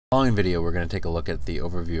Following video, we're going to take a look at the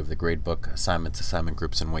overview of the gradebook, assignments, assignment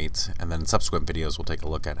groups, and weights, and then in subsequent videos we'll take a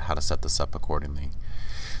look at how to set this up accordingly.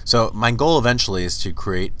 So my goal eventually is to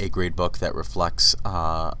create a gradebook that reflects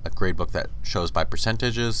a gradebook that shows by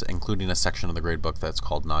percentages, including a section of the gradebook that's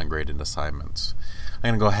called non-graded assignments. I'm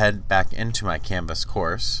going to go ahead back into my Canvas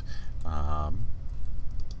course.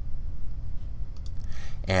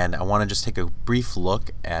 And I want to just take a brief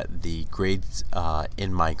look at the grades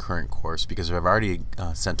in my current course because I've already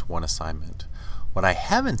sent one assignment. What I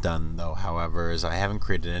haven't done though, however, is I haven't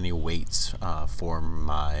created any weights for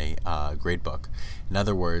my gradebook. In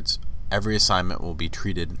other words, every assignment will be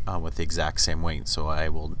treated with the exact same weight, so I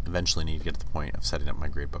will eventually need to get to the point of setting up my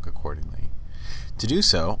gradebook accordingly. To do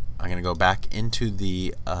so, I'm going to go back into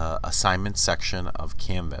the assignment section of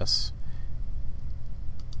Canvas.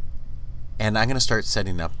 And I'm going to start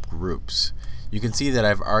setting up groups. You can see that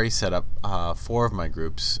I've already set up 5 of my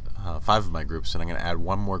groups, and I'm going to add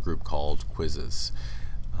one more group called quizzes.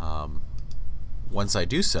 Once I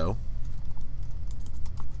do so,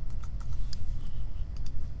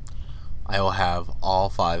 I will have all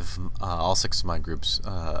 6 of my groups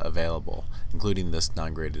available, including this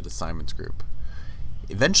non-graded assignments group.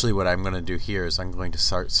 Eventually what I'm going to do here is I'm going to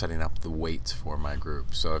start setting up the weights for my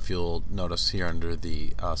group. So if you'll notice here under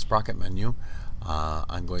the sprocket menu,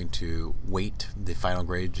 I'm going to weight the final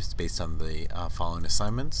grade just based on the following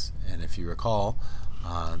assignments. And if you recall,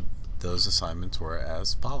 those assignments were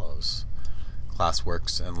as follows.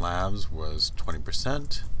 Classworks and labs was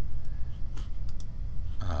 20%.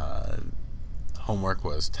 Homework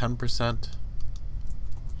was 10%.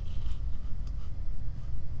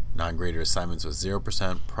 Non-graded assignments was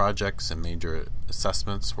 0%. Projects and major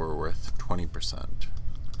assessments were worth 20%.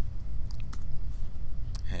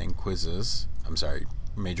 And quizzes,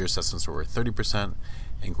 major assessments were worth 30%,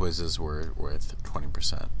 and quizzes were worth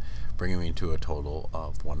 20%, bringing me to a total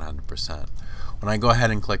of 100%. When I go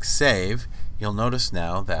ahead and click Save, you'll notice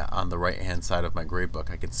now that on the right-hand side of my gradebook,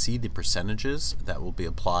 I can see the percentages that will be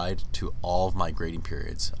applied to all of my grading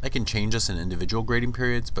periods. I can change this in individual grading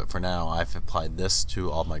periods, but for now, I've applied this to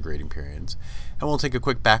all my grading periods. And we'll take a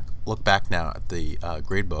quick look back now at the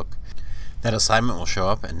gradebook. That assignment will show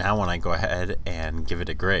up, and now when I go ahead and give it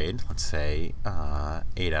a grade, let's say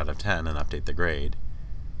 8 out of 10, and update the grade,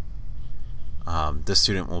 the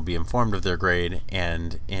student will be informed of their grade,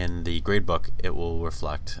 and in the gradebook it will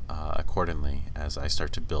reflect accordingly as I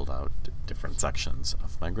start to build out different sections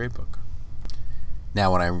of my gradebook.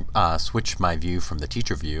 Now when I switch my view from the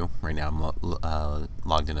teacher view, right now I'm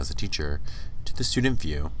logged in as a teacher, to the student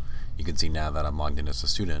view, you can see now that I'm logged in as a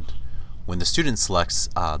student. When the student selects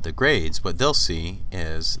the grades, what they'll see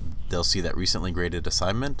is they'll see that recently graded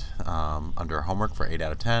assignment under homework for 8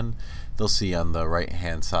 out of 10. They'll see on the right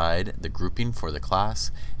hand side the grouping for the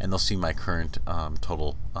class, and they'll see my current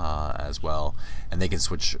total as well, and they can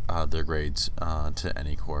switch their grades to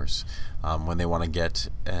any course. When they want to get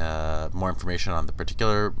more information on the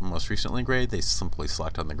particular most recently grade, they simply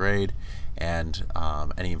select on the grade, and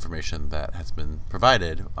any information that has been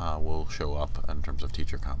provided will show up in terms of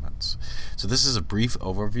teacher comments. So this is a brief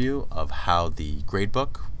overview of how the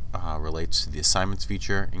gradebook relates to the assignments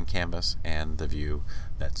feature in Canvas and the view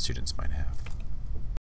that students might have.